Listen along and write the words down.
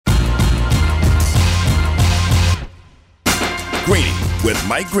Greeny with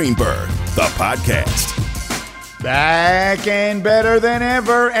Mike Greenberg, the podcast. Back and better than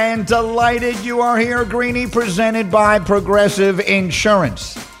ever, and delighted you are here, Greeny, presented by Progressive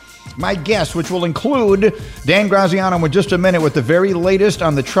Insurance. My guest, which will include Dan Graziano in just a minute with the very latest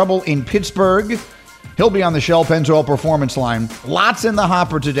on the trouble in Pittsburgh. He'll be on the Shell Pennzoil Performance Line. Lots in the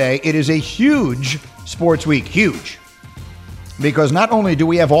hopper today. It is a huge sports week, huge. Because not only do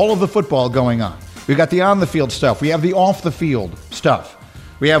we have all of the football going on, we've got the on-the-field stuff, we have the off-the-field stuff.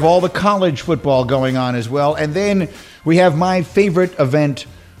 We have all the college football going on as well. And then we have my favorite event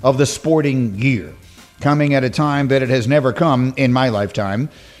of the sporting year, coming at a time that it has never come in my lifetime.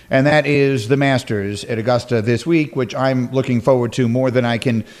 And that is the Masters at Augusta this week, which I'm looking forward to more than I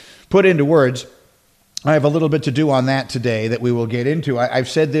can put into words. I have a little bit to do on that today that we will get into. I've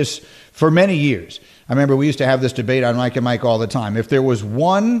said this for many years. I remember we used to have this debate on Mike and Mike all the time. If there was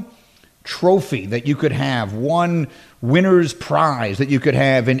one trophy that you could have, one winner's prize that you could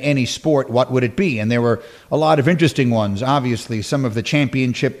have in any sport, what would it be? And there were a lot of interesting ones. Obviously, some of the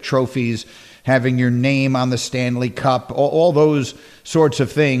championship trophies, having your name on the Stanley Cup, all those sorts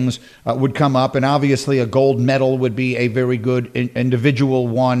of things would come up. And obviously, a gold medal would be a very good individual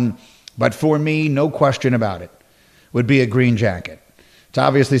one. But for me, no question about it, would be a green jacket. It's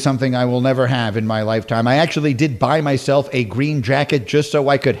obviously something I will never have in my lifetime. I actually did buy myself a green jacket just so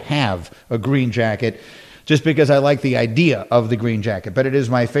I could have a green jacket, just because I like the idea of the green jacket. But it is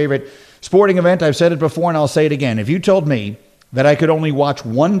my favorite sporting event. I've said it before and I'll say it again. If you told me that I could only watch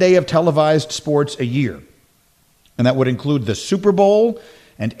one day of televised sports a year, and that would include the Super Bowl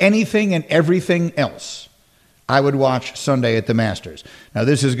and anything and everything else, I would watch Sunday at the Masters. Now,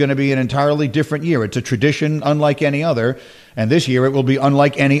 this is going to be an entirely different year. It's a tradition unlike any other, and this year it will be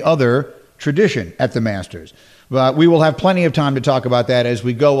unlike any other tradition at the Masters. But we will have plenty of time to talk about that as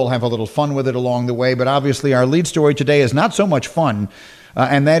we go. We'll have a little fun with it along the way, but obviously our lead story today is not so much fun,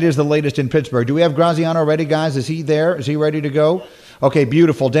 and that is the latest in Pittsburgh. Do we have Graziano ready, guys? Is he there? Is he ready to go? Okay,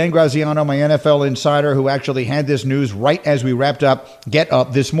 beautiful. Dan Graziano, my NFL insider, who actually had this news right as we wrapped up Get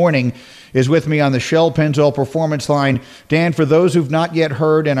Up this morning, is with me on the Shell Pennzoil Performance Line. Dan, for those who've not yet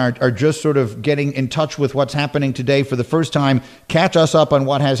heard and are just sort of getting in touch with what's happening today for the first time, catch us up on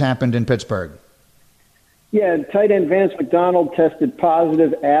what has happened in Pittsburgh. Yeah, tight end Vance McDonald tested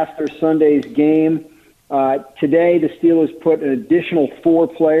positive after Sunday's game. Today, the Steelers put an additional 4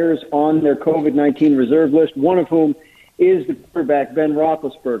 players on their COVID-19 reserve list, one of whom is the quarterback, Ben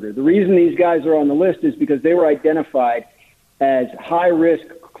Roethlisberger. The reason these guys are on the list is because they were identified as high-risk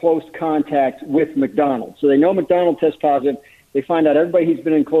close contact with McDonald. So they know McDonald tests positive. They find out everybody he's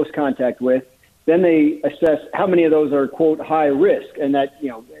been in close contact with. Then they assess how many of those are, quote, high risk, and that,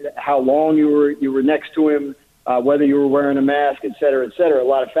 how long you were next to him, whether you were wearing a mask, et cetera, et cetera. A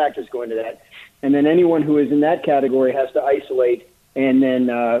lot of factors go into that. And then anyone who is in that category has to isolate, and then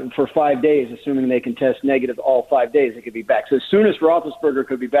for 5 days, assuming they can test negative all 5 days, they could be back. So as soon as Roethlisberger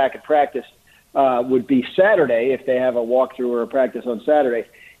could be back at practice would be Saturday if they have a walkthrough or a practice on Saturday.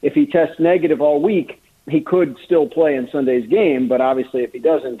 If he tests negative all week, he could still play in Sunday's game, but obviously if he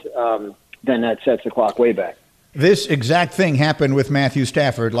doesn't, then that sets the clock way back. This exact thing happened with Matthew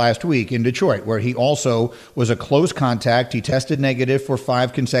Stafford last week in Detroit, where he also was a close contact. He tested negative for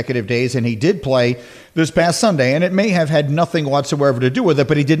 5 consecutive days, and he did play this past Sunday, and it may have had nothing whatsoever to do with it,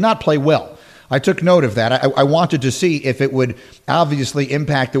 but he did not play well. I took note of that. I wanted to see if it would obviously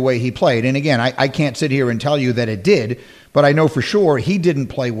impact the way he played. And again, I can't sit here and tell you that it did, but I know for sure he didn't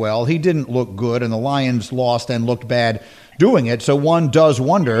play well. He didn't look good, and the Lions lost and looked bad doing it. So one does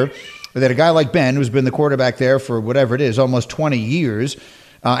wonder that a guy like Ben, who's been the quarterback there for whatever it is, almost 20 years,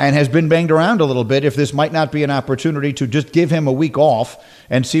 and has been banged around a little bit, if this might not be an opportunity to just give him a week off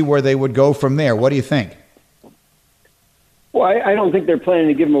and see where they would go from there. What do you think? Well, I don't think they're planning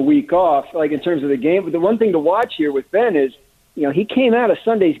to give him a week off, like in terms of the game. But the one thing to watch here with Ben is, he came out of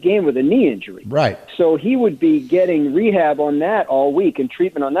Sunday's game with a knee injury. Right. So he would be getting rehab on that all week and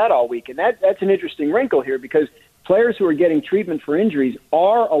treatment on that all week. And that's an interesting wrinkle here, because players who are getting treatment for injuries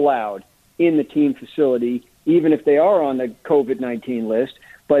are allowed in the team facility, even if they are on the COVID-19 list.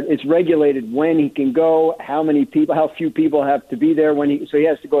 But it's regulated when he can go, how few people have to be there so he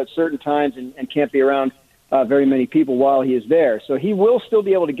has to go at certain times and can't be around very many people while he is there. So he will still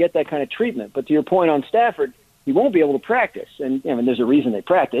be able to get that kind of treatment. But to your point on Stafford, he won't be able to practice. And there's a reason they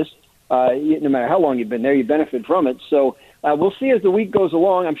practice. No matter how long you've been there, you benefit from it. So we'll see as the week goes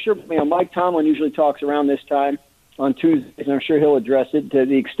along. I'm sure Mike Tomlin usually talks around this time on Tuesdays, and I'm sure he'll address it to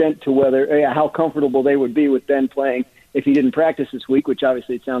the extent to how comfortable they would be with Ben playing if he didn't practice this week, which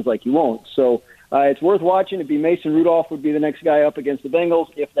obviously it sounds like he won't. So it's worth watching. It'd be Mason Rudolph would be the next guy up against the Bengals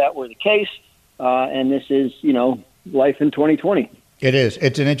if that were the case. And this is, life in 2020. It is.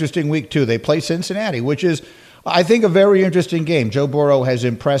 It's an interesting week, too. They play Cincinnati, which is, I think, a very interesting game. Joe Burrow has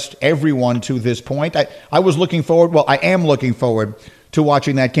impressed everyone to this point. I was looking forward, well, I am looking forward to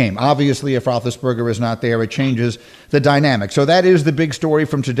watching that game. Obviously, if Roethlisberger is not there, it changes the dynamic. So that is the big story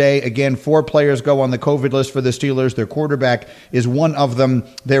from today. Again, 4 players go on the COVID list for the Steelers. Their quarterback is one of them.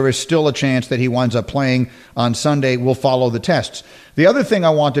 There is still a chance that he winds up playing on Sunday. We'll follow the tests. The other thing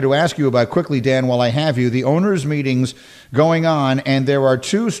I wanted to ask you about quickly, Dan, while I have you, the owners' meetings going on, and there are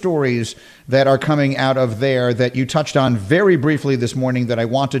 2 stories that are coming out of there that you touched on very briefly this morning that I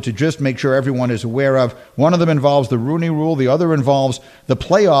wanted to just make sure everyone is aware of. One of them involves the Rooney Rule. The other involves the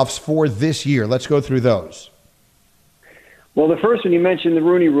playoffs for this year. Let's go through those. Well, the first one, you mentioned the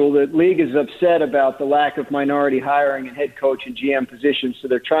Rooney Rule. The league is upset about the lack of minority hiring in head coach and GM positions, so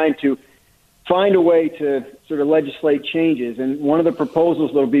they're trying to find a way to sort of legislate changes. And one of the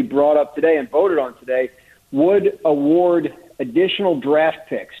proposals that will be brought up today and voted on today would award additional draft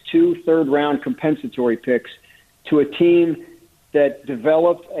picks, 2 third-round compensatory picks, to a team that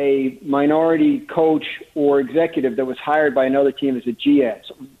developed a minority coach or executive that was hired by another team as a GM.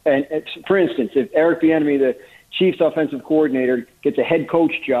 And for instance, if Eric Bieniemy, the Chiefs offensive coordinator, gets a head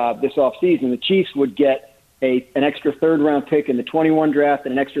coach job this offseason, the Chiefs would get an extra third-round pick in the 21 draft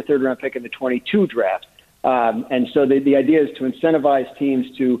and an extra third-round pick in the 22 draft. And so the idea is to incentivize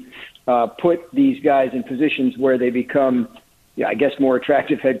teams to put these guys in positions where they become, I guess, more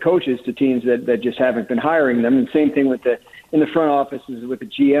attractive head coaches to teams that just haven't been hiring them. And same thing with in the front offices with the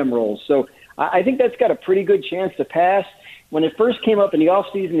GM roles. So I think that's got a pretty good chance to pass. When it first came up in the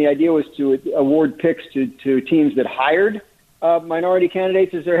offseason, the idea was to award picks to teams that hired minority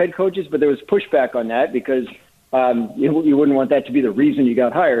candidates as their head coaches, but there was pushback on that because you wouldn't want that to be the reason you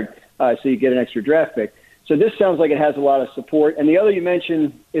got hired, so you get an extra draft pick. So this sounds like it has a lot of support. And the other you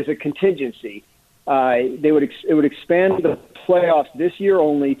mentioned is a contingency. It would expand the playoffs this year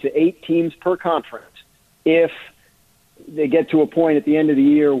only to 8 teams per conference if they get to a point at the end of the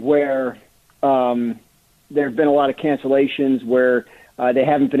year where there have been a lot of cancellations, where they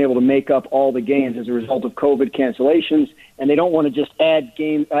haven't been able to make up all the games as a result of COVID cancellations, and they don't want to just add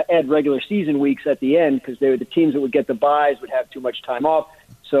regular season weeks at the end because the teams that would get the byes would have too much time off.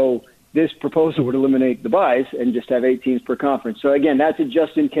 So this proposal would eliminate the byes and just have 8 teams per conference. So again, that's a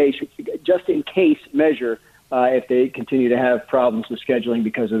just in case measure if they continue to have problems with scheduling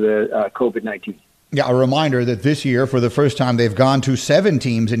because of the COVID-19. Yeah, a reminder that this year, for the first time, they've gone to 7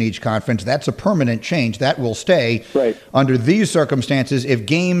 teams in each conference. That's a permanent change. That will stay. Right. Under these circumstances, if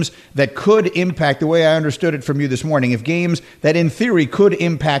games that could impact, the way I understood it from you this morning, if games that in theory could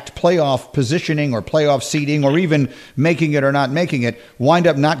impact playoff positioning or playoff seeding or even making it or not making it, wind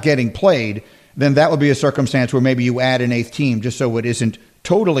up not getting played, then that would be a circumstance where maybe you add an 8th team just so it isn't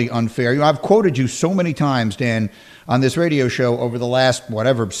totally unfair. You know, I've quoted you so many times, Dan, on this radio show over the last,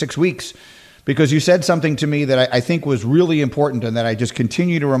 6 weeks, because you said something to me that I think was really important and that I just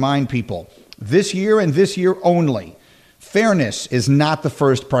continue to remind people. This year and this year only, fairness is not the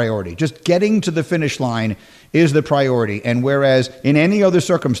first priority. Just getting to the finish line is the priority. And whereas in any other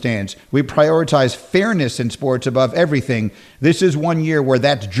circumstance, we prioritize fairness in sports above everything, this is one year where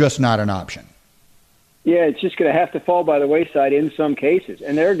that's just not an option. Yeah, it's just going to have to fall by the wayside in some cases.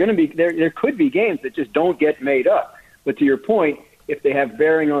 And there could be games that just don't get made up. But to your point, if they have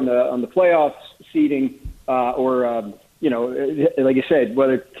bearing on the playoff seeding, or like you said,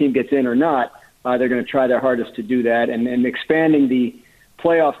 whether the team gets in or not, they're going to try their hardest to do that. And expanding the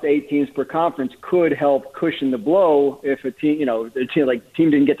playoffs to 8 teams per conference could help cushion the blow if a team, the team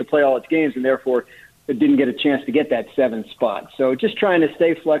didn't get to play all its games and therefore it didn't get a chance to get that 7th spot. So just trying to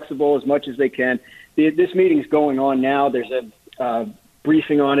stay flexible as much as they can. This meeting's going on now. There's a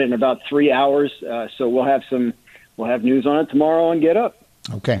briefing on it in about 3 hours, so we'll have news on it tomorrow on Get Up.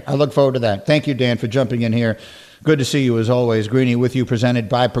 Okay. I look forward to that. Thank you, Dan, for jumping in here. Good to see you as always. Greeny with you, presented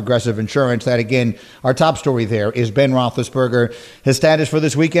by Progressive Insurance. That, again, our top story there is Ben Roethlisberger. His status for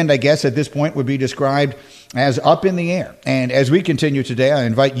this weekend, I guess, at this point would be described as up in the air. And as we continue today, I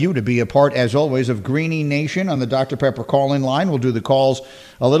invite you to be a part, as always, of Greeny Nation on the Dr. Pepper call-in line. We'll do the calls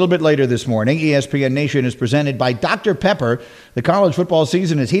a little bit later this morning. ESPN Nation is presented by Dr. Pepper. The college football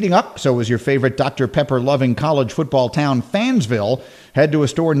season is heating up. So is your favorite Dr. Pepper-loving college football town, Fansville. Head to a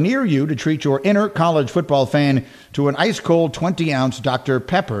store near you to treat your inner college football fan to an ice-cold 20-ounce Dr.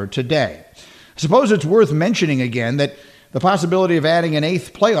 Pepper today. I suppose it's worth mentioning again that the possibility of adding an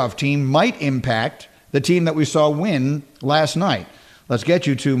 8th playoff team might impact the team that we saw win last night. Let's get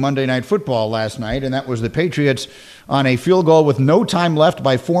you to Monday Night Football last night, and that was the Patriots on a field goal with no time left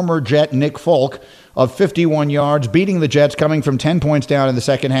by former Jet Nick Folk of 51 yards, beating the Jets, coming from 10 points down in the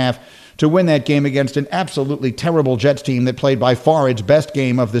second half to win that game against an absolutely terrible Jets team that played by far its best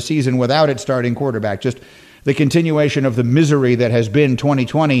game of the season without its starting quarterback. Just the continuation of the misery that has been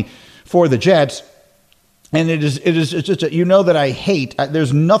 2020 for the Jets. And it's just, you know that I hate,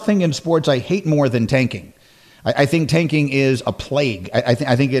 there's nothing in sports I hate more than tanking. I think tanking is a plague. I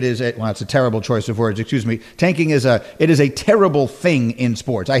think it is, well, it's a terrible choice of words, excuse me. Tanking is a terrible thing in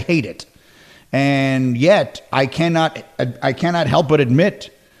sports. I hate it. And yet I cannot help but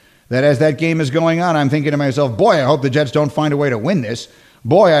admit that as that game is going on, I'm thinking to myself, boy, I hope the Jets don't find a way to win this.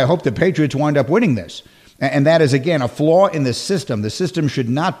 Boy, I hope the Patriots wind up winning this. And that is, again, a flaw in the system. The system should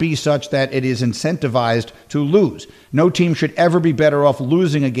not be such that it is incentivized to lose. No team should ever be better off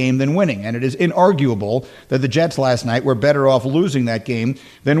losing a game than winning. And it is inarguable that the Jets last night were better off losing that game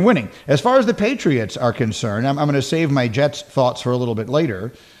than winning. As far as the Patriots are concerned, I'm going to save my Jets thoughts for a little bit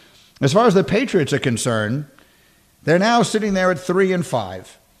later. As far as the Patriots are concerned, they're now sitting there at 3-5.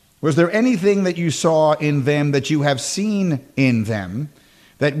 Was there anything that you saw in them that you have seen in them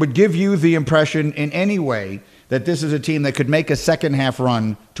that would give you the impression in any way that this is a team that could make a second half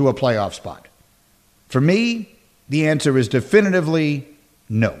run to a playoff spot? For me, the answer is definitively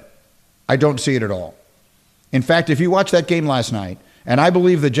no. I don't see it at all. In fact, if you watch that game last night, and I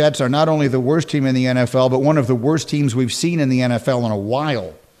believe the Jets are not only the worst team in the NFL, but one of the worst teams we've seen in the NFL in a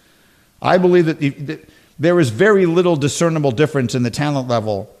while, I believe that there is very little discernible difference in the talent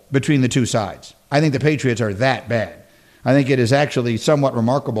level between the two sides. I think the Patriots are that bad. I think it is actually somewhat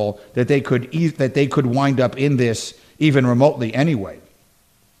remarkable that they could wind up in this even remotely anyway.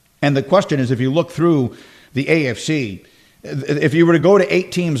 And the question is, if you look through the AFC, if you were to go to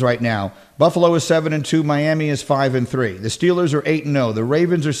 8 teams right now, Buffalo is 7-2, Miami is 5-3, the Steelers are 8-0, the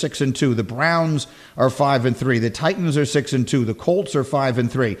Ravens are 6-2, the Browns are 5-3, the Titans are 6-2, the Colts are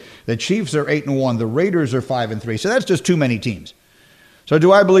 5-3, the Chiefs are 8-1, the Raiders are 5-3. So that's just too many teams. So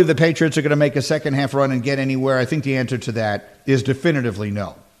do I believe the Patriots are going to make a second half run and get anywhere? I think the answer to that is definitively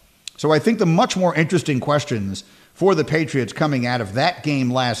no. So I think the much more interesting questions for the Patriots coming out of that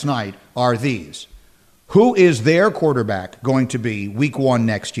game last night are these. Who is their quarterback going to be week 1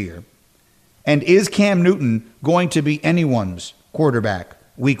 next year? And is Cam Newton going to be anyone's quarterback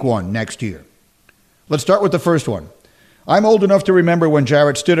week 1 next year? Let's start with the first one. I'm old enough to remember when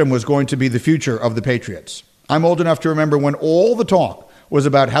Jarrett Stidham was going to be the future of the Patriots. I'm old enough to remember when all the talk was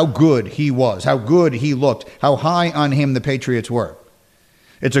about how good he was, how good he looked, how high on him the Patriots were.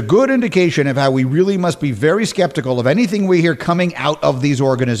 It's a good indication of how we really must be very skeptical of anything we hear coming out of these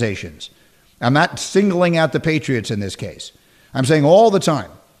organizations. I'm not singling out the Patriots in this case. I'm saying all the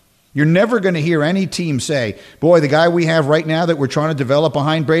time, you're never going to hear any team say, boy, the guy we have right now that we're trying to develop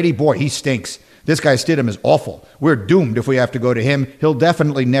behind Brady, boy, he stinks. This guy Stidham is awful. We're doomed if we have to go to him. He'll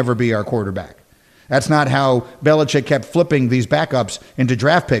definitely never be our quarterback. That's not how Belichick kept flipping these backups into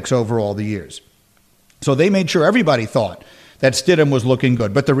draft picks over all the years. So they made sure everybody thought that Stidham was looking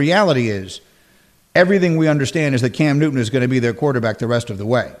good. But the reality is, everything we understand is that Cam Newton is going to be their quarterback the rest of the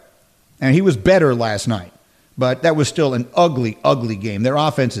way. And he was better last night, but that was still an ugly, ugly game. Their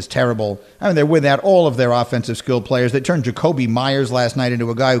offense is terrible. I mean, they're without all of their offensive skill players. They turned Jacoby Myers last night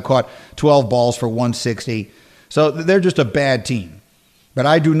into a guy who caught 12 balls for 160. So they're just a bad team. But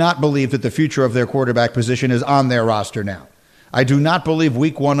I do not believe that the future of their quarterback position is on their roster now. I do not believe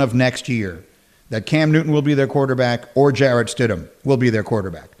week 1 of next year that Cam Newton will be their quarterback or Jarrett Stidham will be their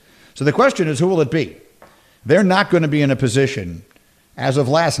quarterback. So the question is, who will it be? They're not going to be in a position, as of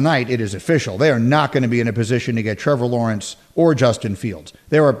last night, it is official, they are not going to be in a position to get Trevor Lawrence or Justin Fields.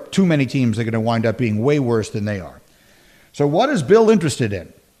 There are too many teams that are going to wind up being way worse than they are. So what is Bill interested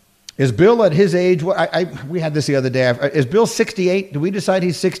in? Is Bill at his age, we had this the other day, is Bill 68? Did we decide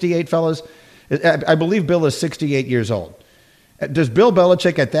he's 68, fellas? I believe Bill is 68 years old. Does Bill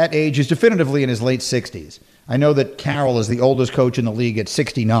Belichick at that age, he's definitively in his late 60s. I know that Carroll is the oldest coach in the league at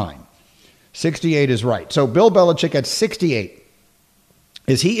 69. 68 is right. So Bill Belichick at 68,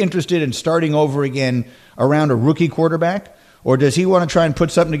 is he interested in starting over again around a rookie quarterback? Or does he want to try and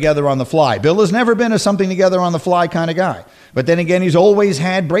put something together on the fly? Bill has never been a something together on the fly kind of guy. But then again, he's always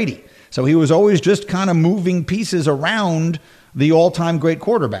had Brady. So he was always just kind of moving pieces around the all-time great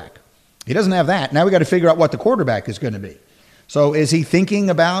quarterback. He doesn't have that. Now we got to figure out what the quarterback is going to be. So is he thinking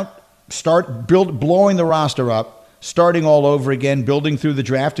about blowing the roster up, starting all over again, building through the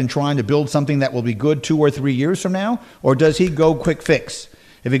draft and trying to build something that will be good 2 or 3 years from now? Or does he go quick fix?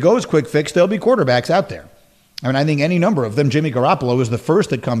 If he goes quick fix, there'll be quarterbacks out there. I mean, I think any number of them. Jimmy Garoppolo is the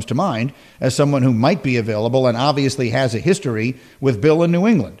first that comes to mind as someone who might be available and obviously has a history with Bill in New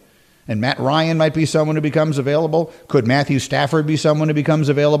England. And Matt Ryan might be someone who becomes available. Could Matthew Stafford be someone who becomes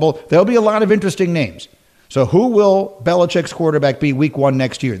available? There'll be a lot of interesting names. So who will Belichick's quarterback be week 1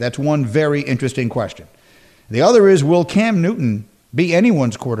 next year? That's one very interesting question. The other is, will Cam Newton be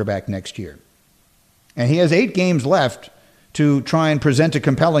anyone's quarterback next year? And he has 8 games left to try and present a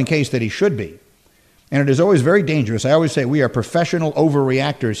compelling case that he should be. And it is always very dangerous. I always say we are professional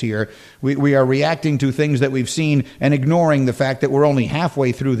overreactors here. We are reacting to things that we've seen and ignoring the fact that we're only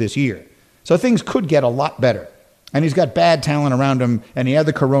halfway through this year. So things could get a lot better. And he's got bad talent around him, and he had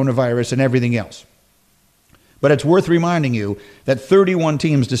the coronavirus and everything else. But it's worth reminding you that 31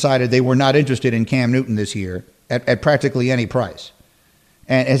 teams decided they were not interested in Cam Newton this year at practically any price.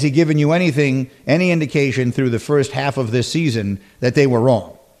 And has he given you any indication through the first half of this season that they were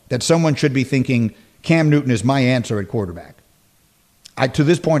wrong? That someone should be thinking, Cam Newton is my answer at quarterback? To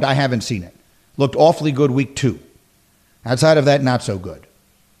this point, I haven't seen it. Looked awfully good week 2. Outside of that, not so good.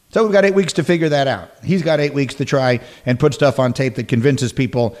 So we've got 8 weeks to figure that out. He's got 8 weeks to try and put stuff on tape that convinces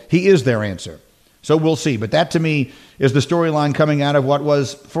people he is their answer. So we'll see. But that, to me, is the storyline coming out of what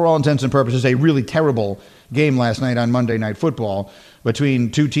was, for all intents and purposes, a really terrible game last night on Monday Night Football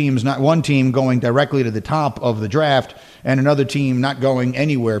between two teams, not one team going directly to the top of the draft and another team not going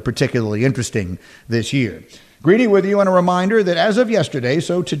anywhere particularly interesting this year. Greedy with you, and a reminder that as of yesterday,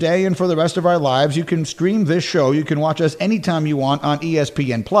 so today and for the rest of our lives, you can stream this show. You can watch us anytime you want on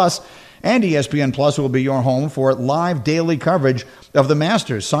ESPN Plus, and ESPN Plus will be your home for live daily coverage of the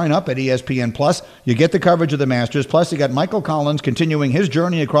Masters. Sign up at ESPN Plus. You get the coverage of the Masters. Plus, you got Michael Collins continuing his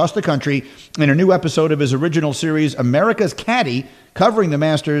journey across the country in a new episode of his original series, America's Caddy, covering the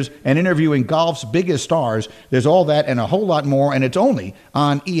Masters and interviewing golf's biggest stars. There's all that and a whole lot more, and it's only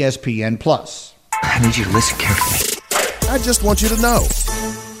on ESPN Plus. I need you to listen carefully. I just want you to know.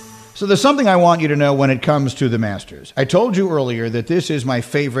 So there's something I want you to know when it comes to the Masters. I told you earlier that this is my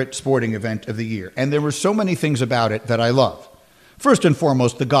favorite sporting event of the year, and there were so many things about it that I love. First and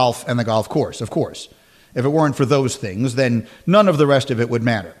foremost, the golf and the golf course, of course. If it weren't for those things, then none of the rest of it would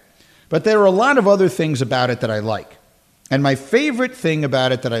matter. But there are a lot of other things about it that I like. And my favorite thing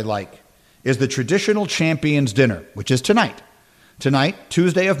about it that I like is the traditional Champions Dinner, which is tonight. Tonight,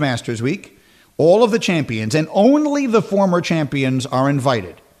 Tuesday of Masters Week, all of the champions and only the former champions are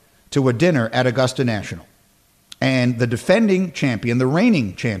invited to a dinner at Augusta National. And the defending champion, the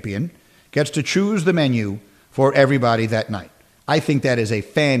reigning champion, gets to choose the menu for everybody that night. I think that is a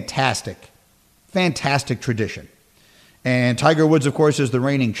fantastic, fantastic tradition. And Tiger Woods, of course, is the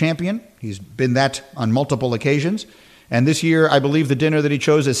reigning champion. He's been that on multiple occasions. And this year, I believe the dinner that he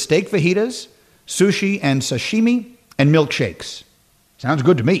chose is steak fajitas, sushi and sashimi, and milkshakes. Sounds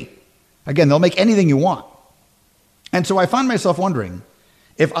good to me. Again, they'll make anything you want. And so I find myself wondering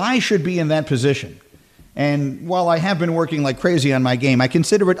if I should be in that position. And while I have been working like crazy on my game, I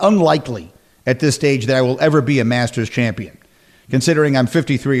consider it unlikely at this stage that I will ever be a Masters champion, considering I'm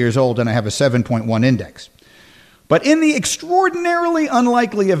 53 years old and I have a 7.1 index. But in the extraordinarily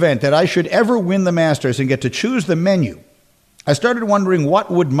unlikely event that I should ever win the Masters and get to choose the menu, I started wondering, what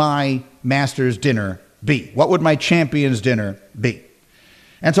would my Masters dinner be? What would my Champions dinner be?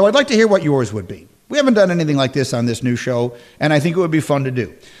 And so I'd like to hear what yours would be. We haven't done anything like this on this new show, and I think it would be fun to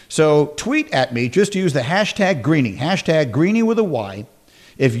do. So tweet at me, just use the hashtag Greeny, hashtag Greeny with a Y.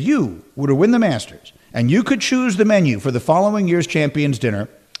 If you were to win the Masters and you could choose the menu for the following year's Champions Dinner,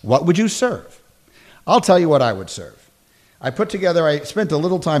 what would you serve? I'll tell you what I would serve. I spent a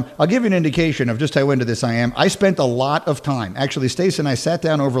little time. I'll give you an indication of just how into this I am. I spent a lot of time. Actually, Stacey and I sat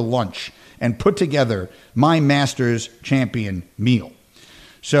down over lunch and put together my Masters champion meal.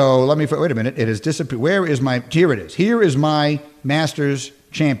 So wait a minute. It has disappeared. Here it is. Here is my Masters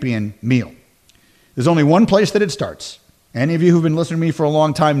champion meal. There's only one place that it starts. Any of you who've been listening to me for a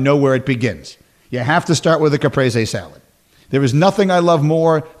long time know where it begins. You have to start with a caprese salad. There is nothing I love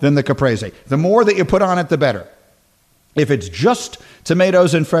more than the caprese. The more that you put on it, the better. If it's just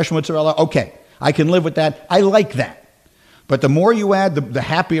tomatoes and fresh mozzarella, okay, I can live with that. I like that. But the more you add, the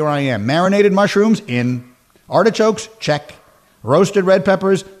happier I am. Marinated mushrooms, in. Artichokes, check. Roasted red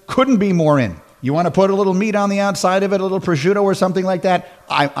peppers, couldn't be more in. You want to put a little meat on the outside of it, a little prosciutto or something like that,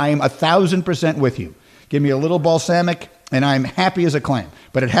 I'm 1,000% with you. Give me a little balsamic, and I'm happy as a clam.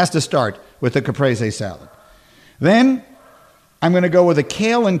 But it has to start with the caprese salad. Then I'm going to go with a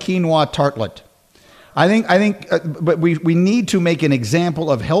kale and quinoa tartlet. But we need to make an example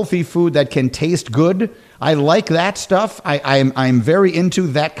of healthy food that can taste good. I like that stuff. I'm very into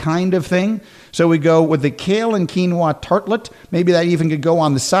that kind of thing. So we go with the kale and quinoa tartlet. Maybe that even could go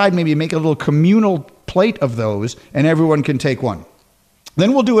on the side. Maybe make a little communal plate of those, and everyone can take one.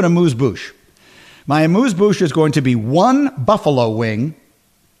 Then we'll do an Amuse Bouche. My Amuse Bouche is going to be one buffalo wing,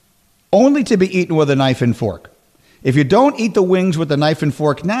 only to be eaten with a knife and fork. If you don't eat the wings with the knife and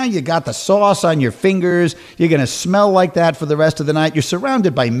fork, now you got the sauce on your fingers. You're going to smell like that for the rest of the night. You're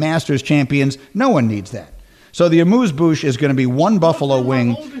surrounded by Masters champions. No one needs that. So the Amuse Bouche is going to be one buffalo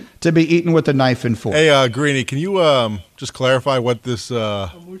wing to be eaten with a knife and fork. Hey, Greenie, can you just clarify what this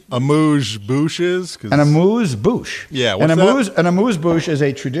Amuse Bouche is? An Amuse Bouche. Yeah, what's that? An Amuse Bouche is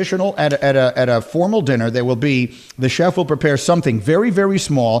a traditional, at a formal dinner, there will be, the chef will prepare something very, very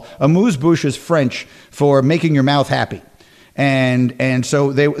small. Amuse Bouche is French for making your mouth happy. And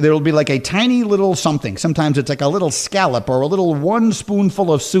so there will be like a tiny little something. Sometimes it's like a little scallop or a little one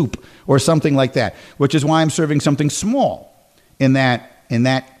spoonful of soup or something like that, which is why I'm serving something small in that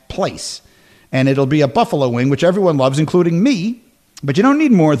place. And it'll be a buffalo wing, which everyone loves, including me. But you don't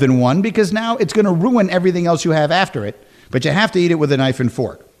need more than one because now it's going to ruin everything else you have after it. But you have to eat it with a knife and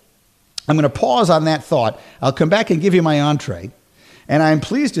fork. I'm going to pause on that thought. I'll come back and give you my entree. And I'm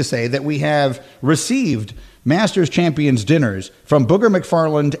pleased to say that we have received Masters Champions dinners from Booger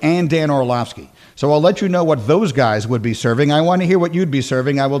McFarland and Dan Orlovsky. So I'll let you know what those guys would be serving. I want to hear what you'd be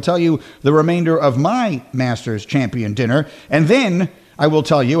serving. I will tell you the remainder of my Masters Champion dinner. And then I will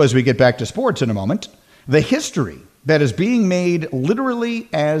tell you, as we get back to sports in a moment, the history that is being made literally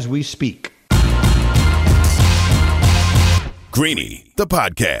as we speak. Greenie, the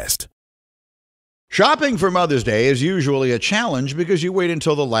podcast. Shopping for Mother's Day is usually a challenge because you wait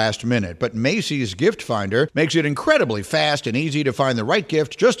until the last minute, but Macy's Gift Finder makes it incredibly fast and easy to find the right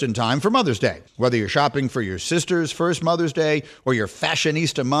gift just in time for Mother's Day. Whether you're shopping for your sister's first Mother's Day or your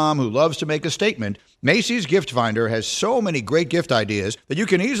fashionista mom who loves to make a statement, Macy's Gift Finder has so many great gift ideas that you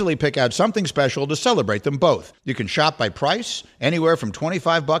can easily pick out something special to celebrate them both. You can shop by price, anywhere from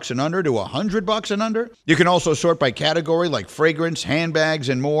 $25 and under to $100 and under. You can also sort by category like fragrance, handbags,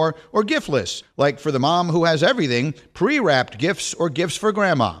 and more, or gift lists, like for the mom who has everything, pre-wrapped gifts or gifts for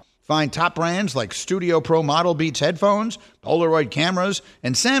grandma. Find top brands like Studio Pro Model Beats headphones, Polaroid cameras,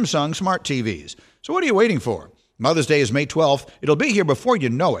 and Samsung smart TVs. So what are you waiting for? Mother's Day is May 12th. It'll be here before you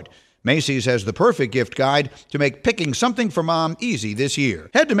know it. Macy's has the perfect gift guide to make picking something for mom easy this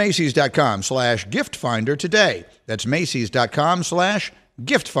year. Head to Macys.com/giftfinder today. That's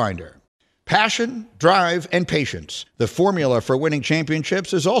Macys.com/giftfinder. Passion, drive, and patience. The formula for winning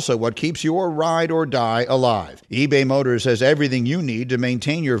championships is also what keeps your ride or die alive. eBay Motors has everything you need to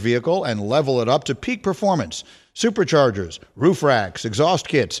maintain your vehicle and level it up to peak performance. Superchargers, roof racks, exhaust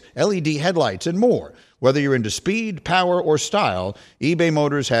kits, LED headlights, and more. Whether you're into speed, power, or style, eBay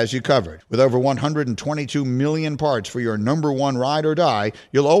Motors has you covered. With over 122 million parts for your number one ride or die,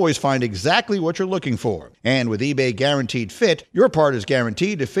 you'll always find exactly what you're looking for. And with eBay Guaranteed Fit, your part is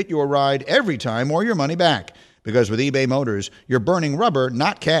guaranteed to fit your ride every time or your money back. Because with eBay Motors, you're burning rubber,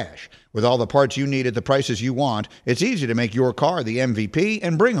 not cash. With all the parts you need at the prices you want, it's easy to make your car the MVP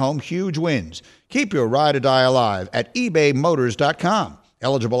and bring home huge wins. Keep your ride or die alive at ebaymotors.com.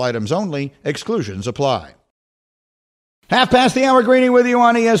 Eligible items only. Exclusions apply. 1:30 Greenie with you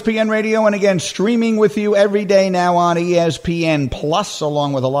on ESPN Radio, and again, streaming with you every day now on ESPN Plus,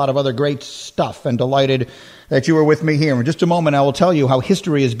 along with a lot of other great stuff, and delighted that you are with me here. In just a moment, I will tell you how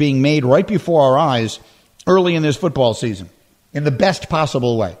history is being made right before our eyes early in this football season, in the best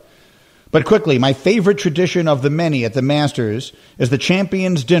possible way. But quickly, my favorite tradition of the many at the Masters is the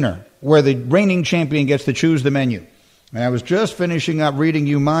Champions Dinner, where the reigning champion gets to choose the menu. And I was just finishing up reading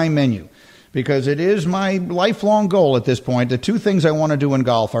you my menu because it is my lifelong goal at this point. The two things I want to do in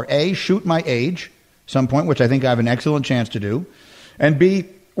golf are A, shoot my age, some point, which I think I have an excellent chance to do, and B,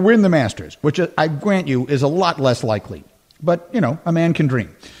 win the Masters, which I grant you is a lot less likely. But, you know, a man can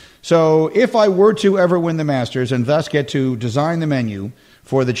dream. So if I were to ever win the Masters and thus get to design the menu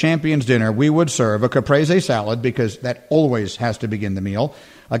for the Champions Dinner, we would serve a caprese salad, because that always has to begin the meal,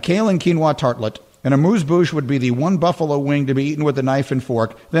 a kale and quinoa tartlet, and a Amuse Bouche would be the one buffalo wing to be eaten with a knife and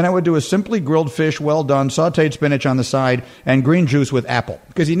fork. Then I would do a simply grilled fish, well done, sautéed spinach on the side, and green juice with apple,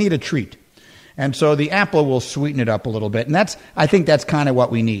 because you need a treat. And so the apple will sweeten it up a little bit. And I think that's kind of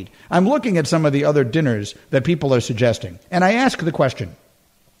what we need. I'm looking at some of the other dinners that people are suggesting. And I ask the question,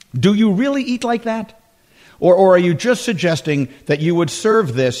 do you really eat like that? Or are you just suggesting that you would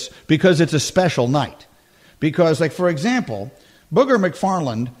serve this because it's a special night? Because, like, for example, Booger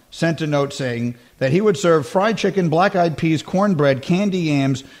McFarland sent a note saying that he would serve fried chicken, black-eyed peas, cornbread, candy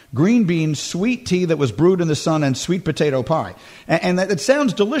yams, green beans, sweet tea that was brewed in the sun, and sweet potato pie. And that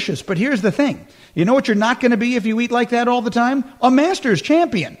sounds delicious, but here's the thing. You know what you're not going to be if you eat like that all the time? A Masters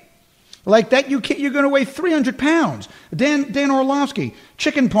champion. Like that, you're going to weigh 300 pounds. Dan Orlovsky,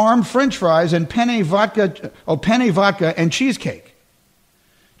 chicken parm, French fries, and penne vodka and cheesecake.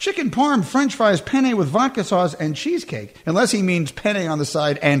 Chicken parm, French fries, penne with vodka sauce, and cheesecake. Unless he means penne on the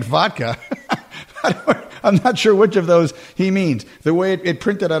side and vodka. I'm not sure which of those he means. The way it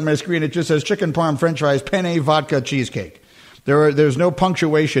printed on my screen, it just says chicken parm, French fries, penne, vodka, cheesecake. There's no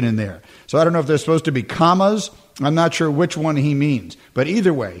punctuation in there. So I don't know if there's supposed to be commas. I'm not sure which one he means. But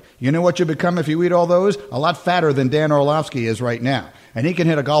either way, you know what you become if you eat all those? A lot fatter than Dan Orlovsky is right now. And he can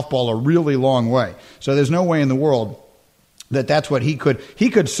hit a golf ball a really long way. So there's no way in the world that's what he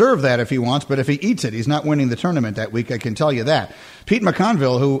could serve that if he wants, but if he eats it, he's not winning the tournament that week, I can tell you that. Pete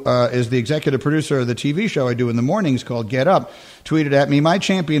McConville, who is the executive producer of the TV show I do in the mornings called Get Up, tweeted at me, my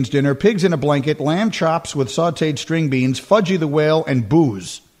champion's dinner, pigs in a blanket, lamb chops with sauteed string beans, Fudgy the Whale, and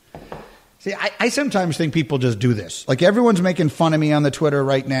booze. See, I sometimes think people just do this. Like everyone's making fun of me on the Twitter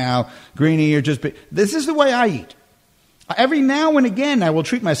right now. Greenie, you're just... This is the way I eat. Every now and again, I will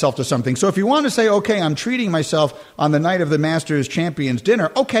treat myself to something. So if you want to say, okay, I'm treating myself on the night of the Masters Champions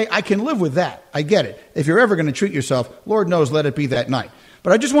dinner, okay, I can live with that. I get it. If you're ever going to treat yourself, Lord knows, let it be that night.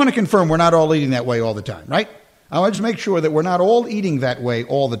 But I just want to confirm we're not all eating that way all the time, right? I want to just make sure that we're not all eating that way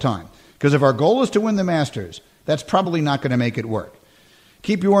all the time. Because if our goal is to win the Masters, that's probably not going to make it work.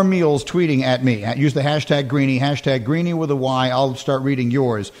 Keep your meals tweeting at me. Use the hashtag Greenie with a Y. I'll start reading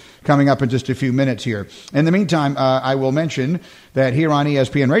yours coming up in just a few minutes here. In the meantime, I will mention that here on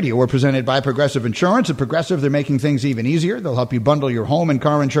ESPN Radio, we're presented by Progressive Insurance. At Progressive, they're making things even easier. They'll help you bundle your home and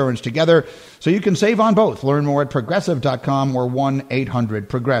car insurance together so you can save on both. Learn more at Progressive.com or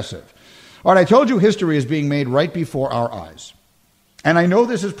 1-800-PROGRESSIVE. All right, I told you history is being made right before our eyes. And I know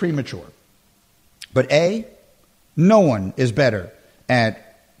this is premature. But A, no one is better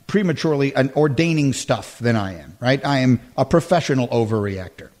at prematurely ordaining stuff than I am, right? I am a professional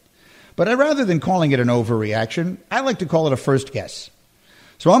overreactor. But rather than calling it an overreaction, I like to call it a first guess.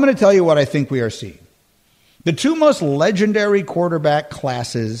 So I'm going to tell you what I think we are seeing. The two most legendary quarterback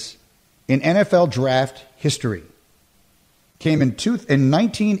classes in NFL draft history came in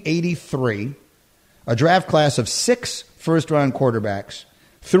 1983, a draft class of 6 first-round quarterbacks,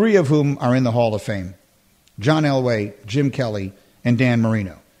 3 of whom are in the Hall of Fame: John Elway, Jim Kelly, and Dan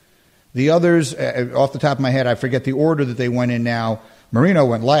Marino. The others, off the top of my head, I forget the order that they went in now. Marino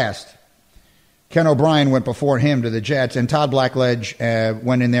went last. Ken O'Brien went before him to the Jets, and Todd Blackledge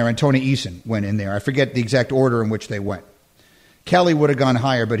went in there, and Tony Eason went in there. I forget the exact order in which they went. Kelly would have gone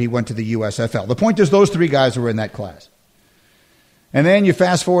higher, but he went to the USFL. The point is those 3 guys were in that class. And then you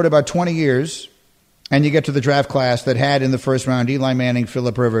fast forward about 20 years, and you get to the draft class that had in the first round Eli Manning,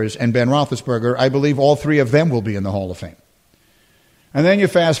 Phillip Rivers, and Ben Roethlisberger. I believe all 3 of them will be in the Hall of Fame. And then you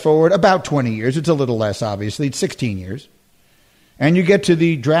fast forward about 20 years. It's a little less, obviously. It's 16 years. And you get to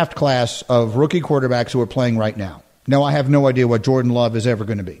the draft class of rookie quarterbacks who are playing right now. Now, I have no idea what Jordan Love is ever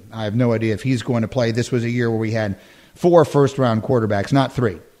going to be. I have no idea if he's going to play. This was a year where we had 4 first-round quarterbacks, not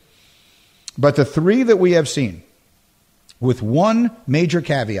 3. But the 3 that we have seen, with one major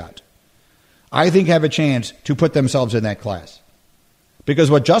caveat, I think have a chance to put themselves in that class. Because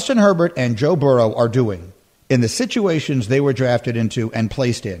what Justin Herbert and Joe Burrow are doing in the situations they were drafted into and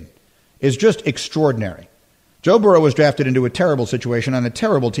placed in is just extraordinary. Joe Burrow was drafted into a terrible situation on a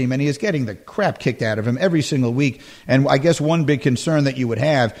terrible team, and he is getting the crap kicked out of him every single week. And I guess one big concern that you would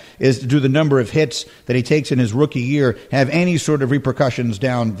have is, do the number of hits that he takes in his rookie year have any sort of repercussions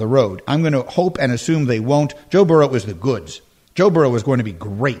down the road? I'm going to hope and assume they won't. Joe Burrow is the goods. Joe Burrow is going to be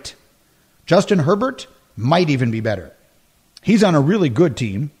great. Justin Herbert might even be better. He's on a really good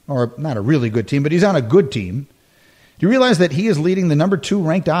team, or not a really good team, but he's on a good team. Do you realize that he is leading the number 2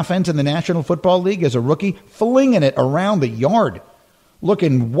 ranked offense in the National Football League as a rookie, flinging it around the yard,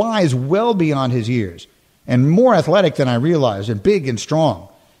 looking wise well beyond his years, and more athletic than I realized, and big and strong.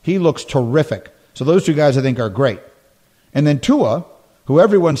 He looks terrific. So those 2 guys I think are great. And then Tua, who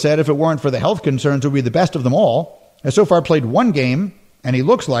everyone said if it weren't for the health concerns would be the best of them all, has so far played 1 game, and he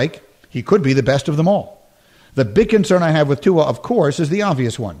looks like he could be the best of them all. The big concern I have with Tua, of course, is the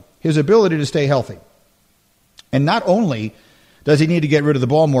obvious one: his ability to stay healthy. And not only does he need to get rid of the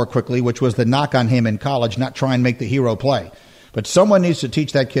ball more quickly, which was the knock on him in college, not try and make the hero play, but someone needs to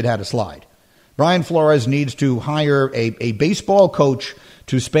teach that kid how to slide. Brian Flores needs to hire a baseball coach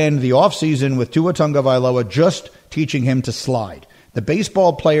to spend the offseason with Tua Tagovailoa just teaching him to slide. The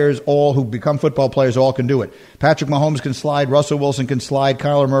baseball players, all who become football players, all can do it. Patrick Mahomes can slide, Russell Wilson can slide,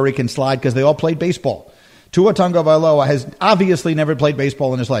 Kyler Murray can slide, because they all played baseball. Tua Tagovailoa has obviously never played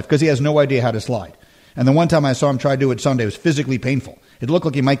baseball in his life because he has no idea how to slide. And the one time I saw him try to do it Sunday, it was physically painful. It looked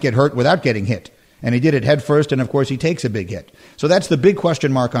like he might get hurt without getting hit. And he did it head first, and of course he takes a big hit. So that's the big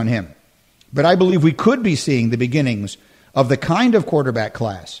question mark on him. But I believe we could be seeing the beginnings of the kind of quarterback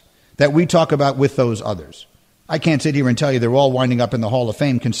class that we talk about with those others. I can't sit here and tell you they're all winding up in the Hall of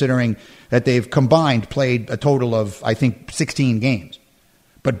Fame, considering that they've combined played a total of, I think, 16 games.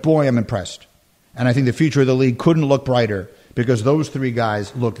 But boy, I'm impressed. And I think the future of the league couldn't look brighter because those three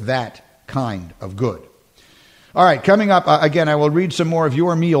guys look that kind of good. All right, coming up, again, I will read some more of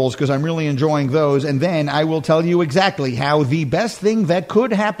your meals because I'm really enjoying those. And then I will tell you exactly how the best thing that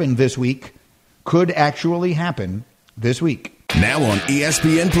could happen this week could actually happen this week. Now on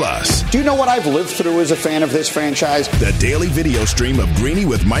ESPN Plus. Do you know what I've lived through as a fan of this franchise? The daily video stream of Greeny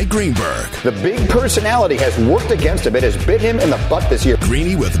with Mike Greenberg. The big personality has worked against him. It has bit him in the butt this year.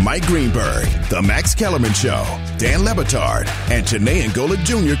 Greeny with Mike Greenberg. The Max Kellerman Show. Dan Lebitard and Janae and Golick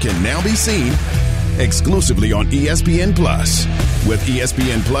Jr. can now be seen exclusively on ESPN Plus. With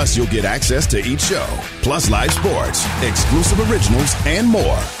ESPN Plus, you'll get access to each show, plus live sports, exclusive originals, and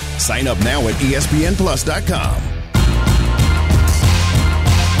more. Sign up now at ESPNplus.com.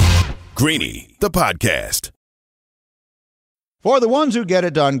 Greeny, the podcast. For the ones who get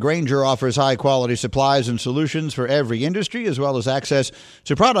it done, Grainger offers high-quality supplies and solutions for every industry, as well as access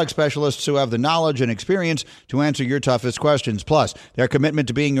to product specialists who have the knowledge and experience to answer your toughest questions. Plus, their commitment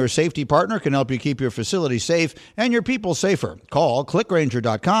to being your safety partner can help you keep your facility safe and your people safer. Call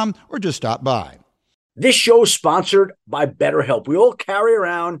clickgrainger.com or just stop by. This show is sponsored by BetterHelp. We all carry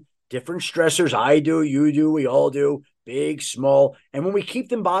around different stressors. I do, you do, we all do, big, small. And when we keep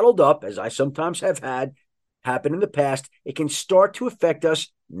them bottled up, as I sometimes have had happen in the past, it can start to affect us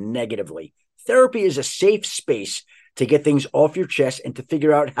negatively. Therapy is a safe space to get things off your chest and to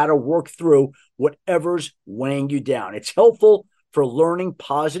figure out how to work through whatever's weighing you down. It's helpful for learning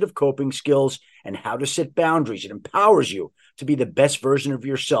positive coping skills and how to set boundaries. It empowers you to be the best version of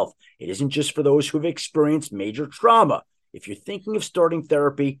yourself. It isn't just for those who have experienced major trauma. If you're thinking of starting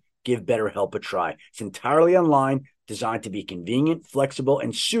therapy, give BetterHelp a try. It's entirely online, designed to be convenient, flexible,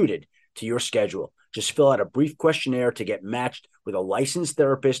 and suited to your schedule. Just fill out a brief questionnaire to get matched with a licensed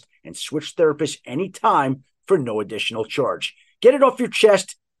therapist and switch therapists anytime for no additional charge. Get it off your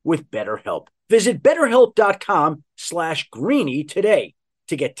chest with BetterHelp. Visit BetterHelp.com/Greeny today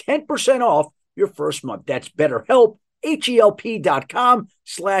to get 10% off your first month. That's BetterHelp,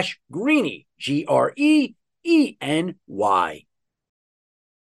 HELP.com/Greeny, GREENY.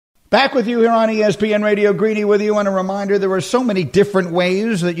 Back with you here on ESPN Radio, Greeny with you. And a reminder, there are so many different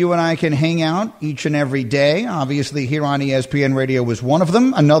ways that you and I can hang out each and every day. Obviously, here on ESPN Radio was one of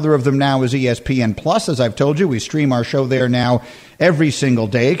them. Another of them now is ESPN Plus. As I've told you, we stream our show there now every single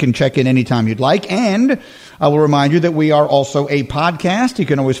day. You can check in anytime you'd like. And I will remind you that we are also a podcast. You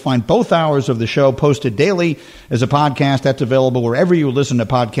can always find both hours of the show posted daily as a podcast. That's available wherever you listen to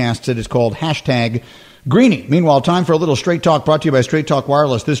podcasts. It is called #Greeny. Meanwhile, time for a little Straight Talk brought to you by Straight Talk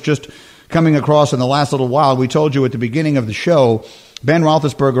Wireless. This just coming across in the last little while. We told you at the beginning of the show, Ben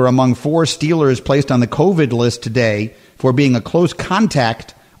Roethlisberger among 4 Steelers placed on the COVID list today for being a close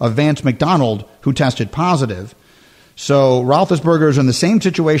contact of Vance McDonald, who tested positive. So Roethlisberger is in the same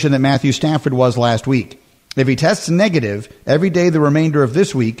situation that Matthew Stafford was last week. If he tests negative every day the remainder of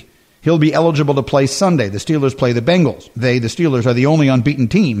this week, he'll be eligible to play Sunday. The Steelers play the Bengals. The Steelers, are the only unbeaten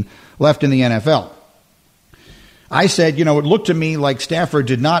team left in the NFL. I said, it looked to me like Stafford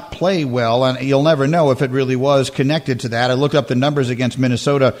did not play well, and you'll never know if it really was connected to that. I looked up the numbers against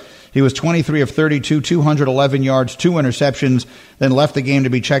Minnesota. He was 23 of 32, 211 yards, 2 interceptions, then left the game to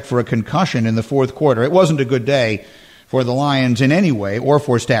be checked for a concussion in the fourth quarter. It wasn't a good day for the Lions in any way, or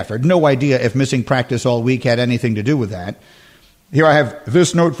for Stafford. No idea if missing practice all week had anything to do with that. Here I have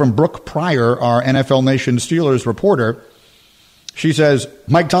this note from Brooke Pryor, our NFL Nation Steelers reporter. She says,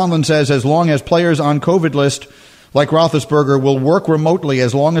 Mike Tomlin says as long as players on COVID list like Roethlisberger will work remotely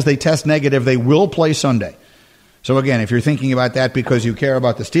as long as they test negative, they will play Sunday. So again, if you're thinking about that because you care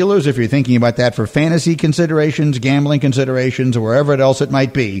about the Steelers, if you're thinking about that for fantasy considerations, gambling considerations, or wherever else it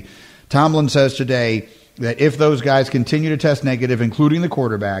might be, Tomlin says today that if those guys continue to test negative, including the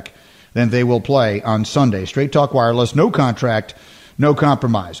quarterback, then they will play on Sunday. Straight Talk Wireless, no contract, no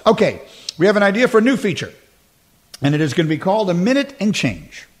compromise. Okay, we have an idea for a new feature, and it is going to be called A Minute and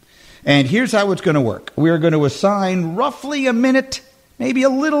Change. And here's how it's going to work. We are going to assign roughly a minute, maybe a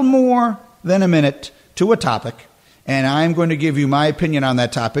little more than a minute, to a topic. And I'm going to give you my opinion on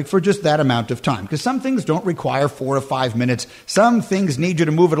that topic for just that amount of time. Because some things don't require 4 to 5 minutes. Some things need you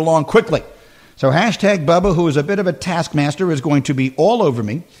to move it along quickly. So #Bubba, who is a bit of a taskmaster, is going to be all over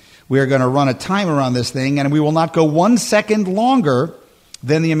me. We are going to run a timer on this thing, and we will not go 1 second longer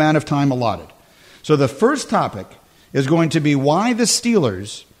than the amount of time allotted. So the first topic is going to be why the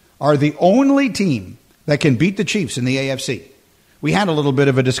Steelers are the only team that can beat the Chiefs in the AFC. We had a little bit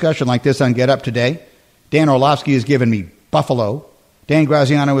of a discussion like this on Get Up today. Dan Orlovsky has given me Buffalo. Dan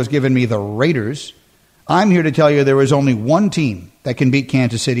Graziano has given me the Raiders. I'm here to tell you there is only one team that can beat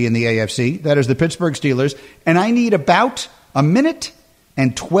Kansas City in the AFC. That is the Pittsburgh Steelers. And I need about a minute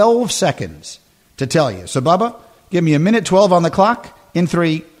and 12 seconds to tell you. So, Bubba, give me a minute 12 on the clock in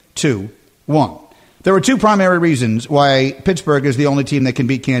 3, 2, 1. There are two primary reasons why Pittsburgh is the only team that can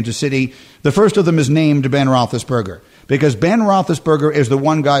beat Kansas City. The first of them is named Ben Roethlisberger, because Ben Roethlisberger is the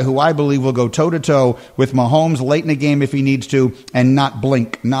one guy who I believe will go toe-to-toe with Mahomes late in the game if he needs to and not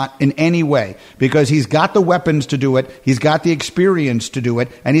blink, not in any way, because he's got the weapons to do it, he's got the experience to do it,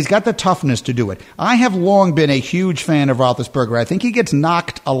 and he's got the toughness to do it. I have long been a huge fan of Roethlisberger. I think he gets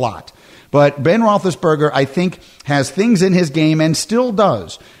knocked a lot. But Ben Roethlisberger, I think, has things in his game, and still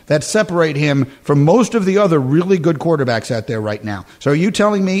does, that separate him from most of the other really good quarterbacks out there right now. So are you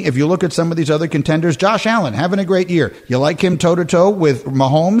telling me, if you look at some of these other contenders, Josh Allen having a great year, you like him toe-to-toe with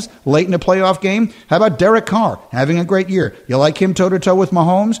Mahomes late in a playoff game? How about Derek Carr having a great year? You like him toe-to-toe with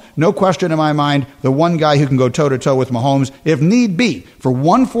Mahomes? No question in my mind, the one guy who can go toe-to-toe with Mahomes, if need be, for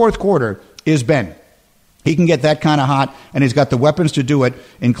one fourth quarter, is Ben. He can get that kind of hot, and he's got the weapons to do it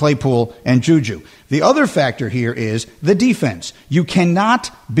in Claypool and Juju. The other factor here is the defense. You cannot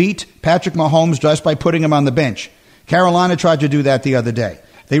beat Patrick Mahomes just by putting him on the bench. Carolina tried to do that the other day.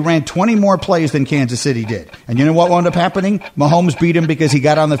 They ran 20 more plays than Kansas City did. And you know what wound up happening? Mahomes beat him because he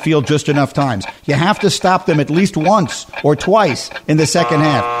got on the field just enough times. You have to stop them at least once or twice in the second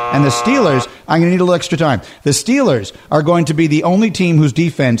half. And the Steelers, I'm going to need a little extra time. The Steelers are going to be the only team whose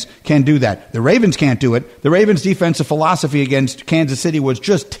defense can do that. The Ravens can't do it. The Ravens' defensive philosophy against Kansas City was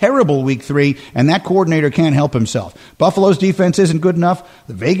just terrible week 3, and that coordinator can't help himself. Buffalo's defense isn't good enough.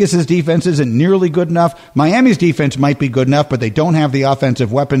 The Vegas' defense isn't nearly good enough. Miami's defense might be good enough, but they don't have the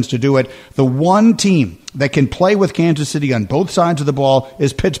offensive weapons to do it. The one team that can play with Kansas City on both sides of the ball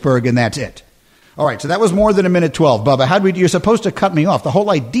is Pittsburgh, and that's it. All right, so that was more than a minute 12, Bubba. You're supposed to cut me off. The whole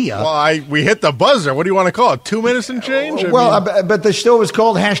idea. Well, we hit the buzzer. What do you want to call it? 2 minutes and change? But the show is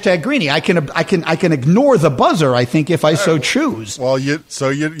called #Greeny. I can ignore the buzzer, I think, if I so choose. Well, you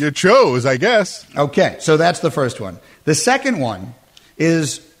chose, I guess. Okay, so that's the first one. The second one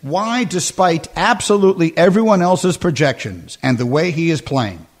is why, despite absolutely everyone else's projections and the way he is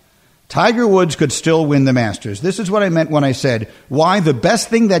playing, Tiger Woods could still win the Masters. This is what I meant when I said why the best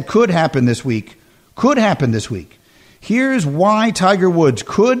thing that could happen this week. Here's why Tiger Woods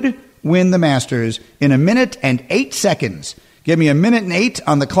could win the Masters in a minute and 8 seconds. Give me a minute and 8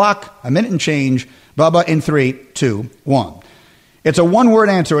 on the clock, a minute and change. Bubba, in 3, 2, 1. It's a one-word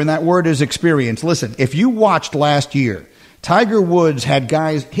answer, and that word is experience. Listen, if you watched last year, Tiger Woods had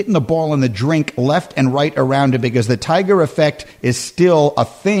guys hitting the ball in the drink left and right around him because the Tiger effect is still a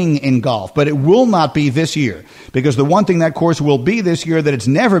thing in golf. But it will not be this year, because the one thing that course will be this year that it's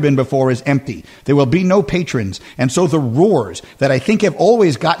never been before is empty. There will be no patrons. And so the roars that I think have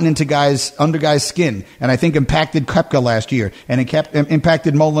always gotten into under guys' skin, and I think impacted Koepka last year, and it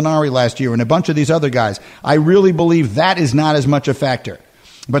impacted Molinari last year, and a bunch of these other guys, I really believe that is not as much a factor.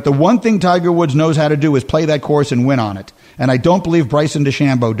 But the one thing Tiger Woods knows how to do is play that course and win on it. And I don't believe Bryson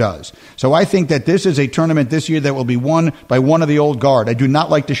DeChambeau does. So I think that this is a tournament this year that will be won by one of the old guard. I do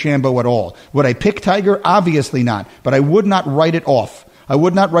not like DeChambeau at all. Would I pick Tiger? Obviously not. But I would not write it off. I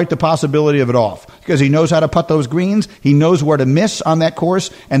would not write the possibility of it off, because he knows how to putt those greens. He knows where to miss on that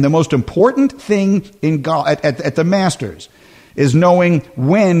course. And the most important thing in golf at the Masters is knowing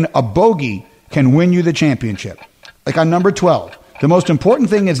when a bogey can win you the championship. Like on number 12. The most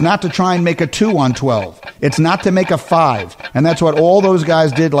important thing is not to try and make a 2 on 12. It's not to make a 5. And that's what all those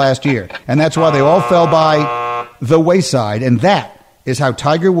guys did last year. And that's why they all fell by the wayside. And that is how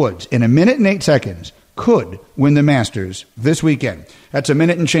Tiger Woods, in a minute and 8 seconds, could win the Masters this weekend. That's a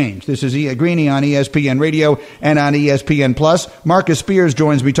minute and change. This is Greeny on ESPN Radio and on ESPN Plus. Marcus Spears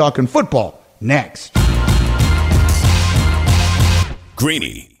joins me talking football next.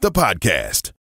 Greeny, the podcast.